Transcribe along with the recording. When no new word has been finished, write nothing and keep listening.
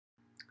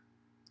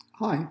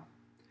Hi.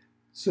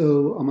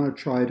 So I'm going to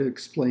try to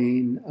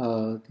explain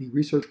the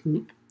research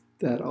group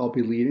that I'll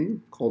be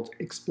leading called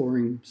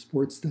Exploring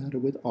Sports Data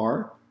with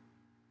R.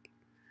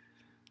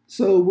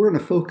 So we're going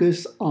to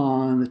focus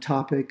on the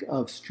topic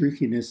of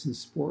streakiness in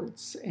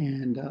sports.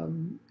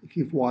 And if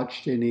you've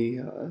watched any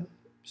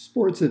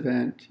sports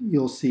event,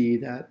 you'll see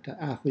that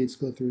athletes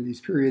go through these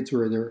periods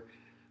where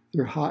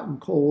they're hot and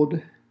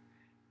cold,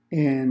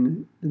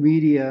 and the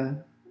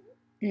media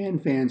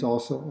and fans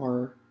also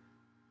are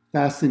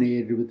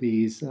fascinated with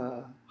these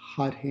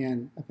hot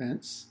hand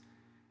events.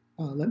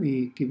 Let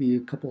me give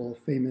you a couple of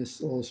famous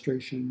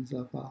illustrations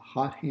of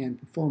hot hand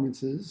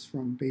performances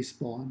from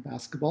baseball and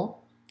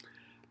basketball.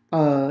 In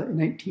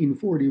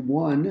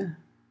 1941,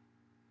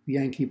 the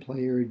Yankee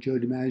player Joe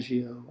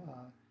DiMaggio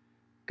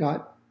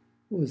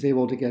was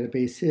able to get a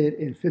base hit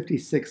in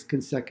 56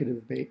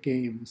 consecutive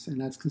games, and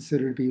that's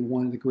considered to be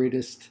one of the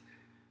greatest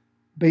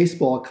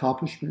baseball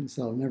accomplishments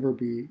that'll never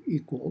be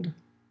equaled.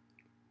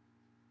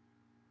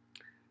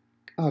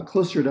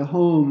 Closer to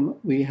home,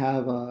 we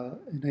have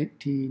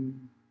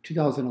in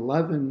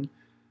 2011,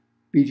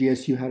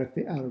 BGSU had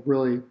a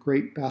really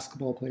great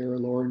basketball player,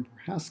 Lauren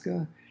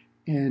Prohaska,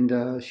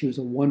 and she was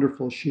a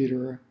wonderful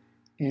shooter,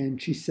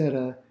 and she set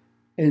a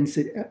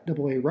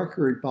NCAA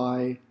record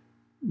by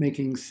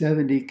making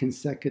 70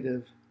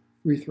 consecutive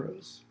free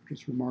throws,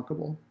 which is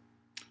remarkable.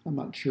 I'm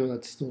not sure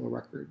that's still a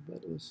record, but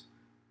it was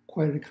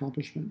quite an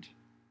accomplishment.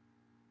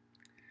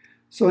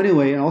 So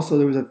anyway, and also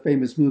there was a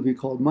famous movie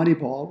called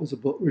Moneyball. It was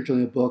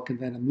originally a book and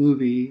then a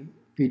movie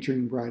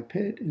featuring Brad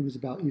Pitt, and it was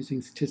about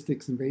using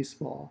statistics in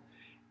baseball.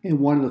 And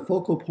one of the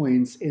focal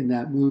points in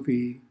that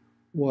movie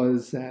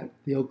was that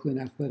the Oakland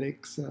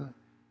Athletics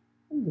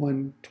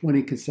won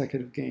 20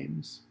 consecutive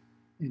games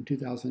in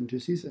 2002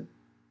 season.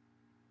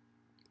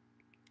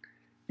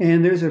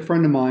 And there's a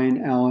friend of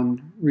mine,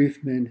 Alan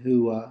Reifman,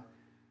 who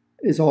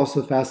is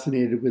also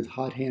fascinated with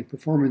hot hand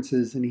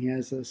performances, and he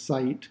has a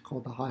site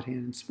called The Hot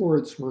Hand in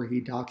Sports where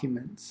he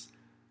documents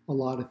a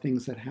lot of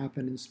things that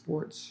happen in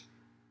sports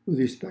with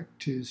respect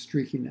to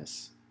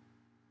streakiness.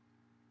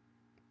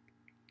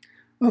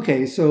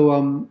 Okay,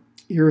 so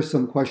here are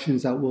some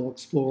questions that we'll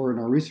explore in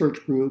our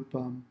research group.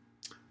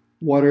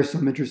 What are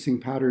some interesting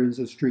patterns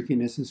of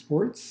streakiness in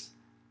sports?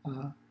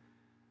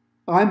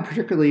 I'm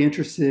particularly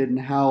interested in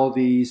how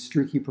the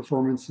streaky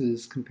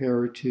performances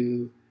compare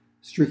to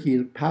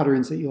streaky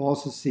patterns that you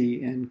also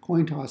see in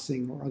coin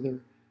tossing or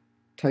other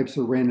types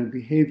of random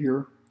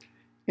behavior.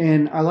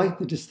 And I like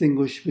to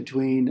distinguish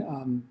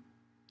between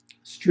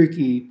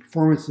streaky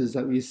performances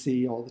that we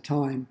see all the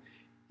time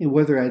and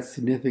whether that's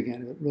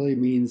significant. It really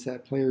means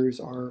that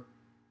players are,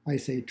 I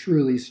say,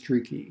 truly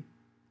streaky.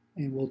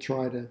 And we'll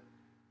try to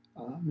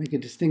make a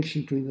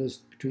distinction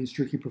between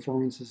streaky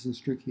performances and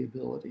streaky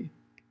ability.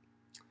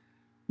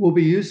 We'll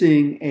be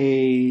using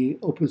a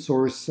open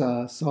source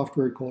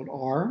software called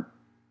R.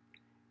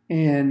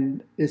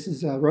 And this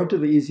is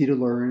relatively easy to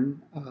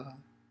learn,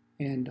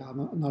 and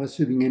I'm not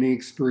assuming any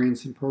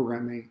experience in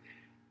programming.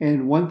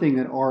 And one thing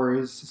that R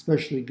is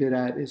especially good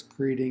at is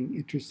creating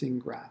interesting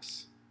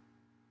graphs.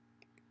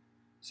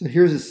 So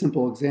here's a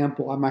simple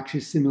example. I'm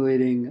actually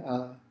simulating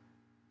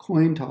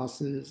coin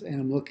tosses,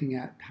 and I'm looking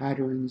at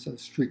patterns of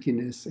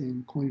streakiness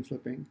in coin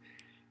flipping.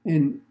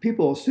 And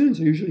students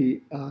are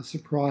usually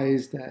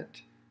surprised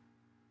at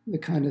the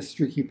kind of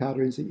streaky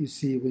patterns that you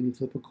see when you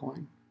flip a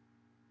coin.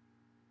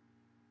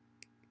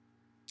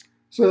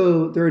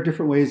 So there are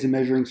different ways of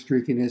measuring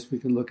streakiness. We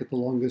can look at the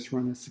longest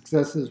run of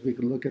successes. We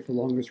can look at the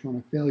longest run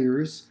of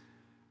failures.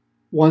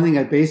 One thing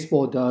that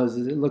baseball does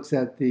is it looks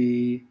at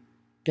the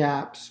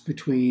gaps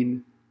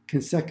between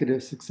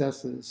consecutive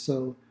successes.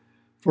 So,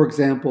 for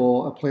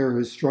example, a player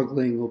who's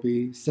struggling will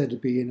be said to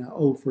be in an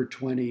 0 for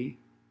 20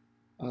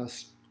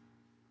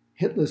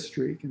 hitless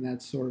streak, and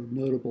that's sort of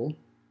notable.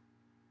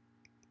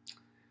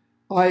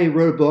 I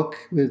wrote a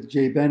book with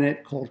Jay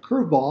Bennett called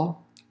Curveball,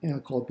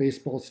 called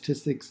Baseball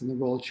Statistics and the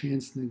Role of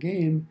Chance in the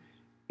Game.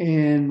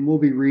 And we'll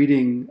be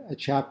reading a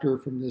chapter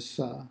from this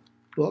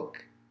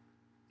book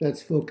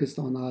that's focused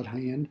on the hot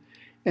hand.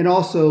 And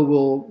also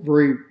we'll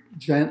very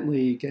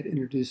gently get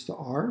introduced to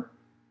R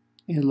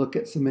and look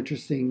at some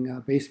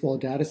interesting baseball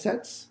data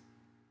sets.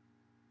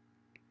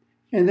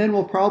 And then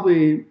we'll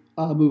probably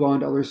move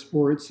on to other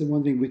sports. And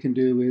one thing we can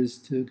do is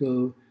to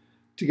go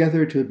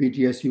together to a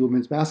BGSU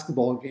women's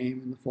basketball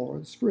game in the fall or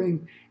the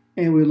spring.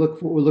 And we'll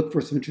look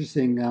for some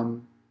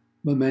interesting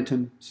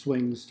momentum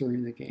swings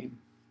during the game.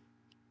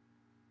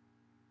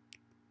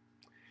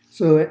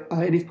 So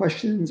any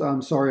questions?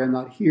 I'm sorry I'm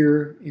not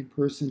here in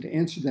person to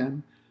answer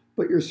them,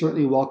 but you're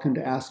certainly welcome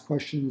to ask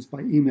questions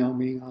by email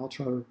me. I'll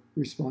try to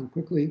respond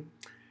quickly.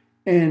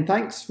 And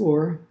thanks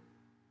for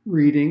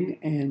reading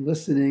and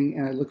listening,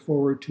 and I look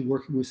forward to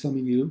working with some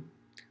of you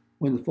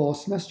when the fall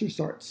semester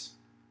starts.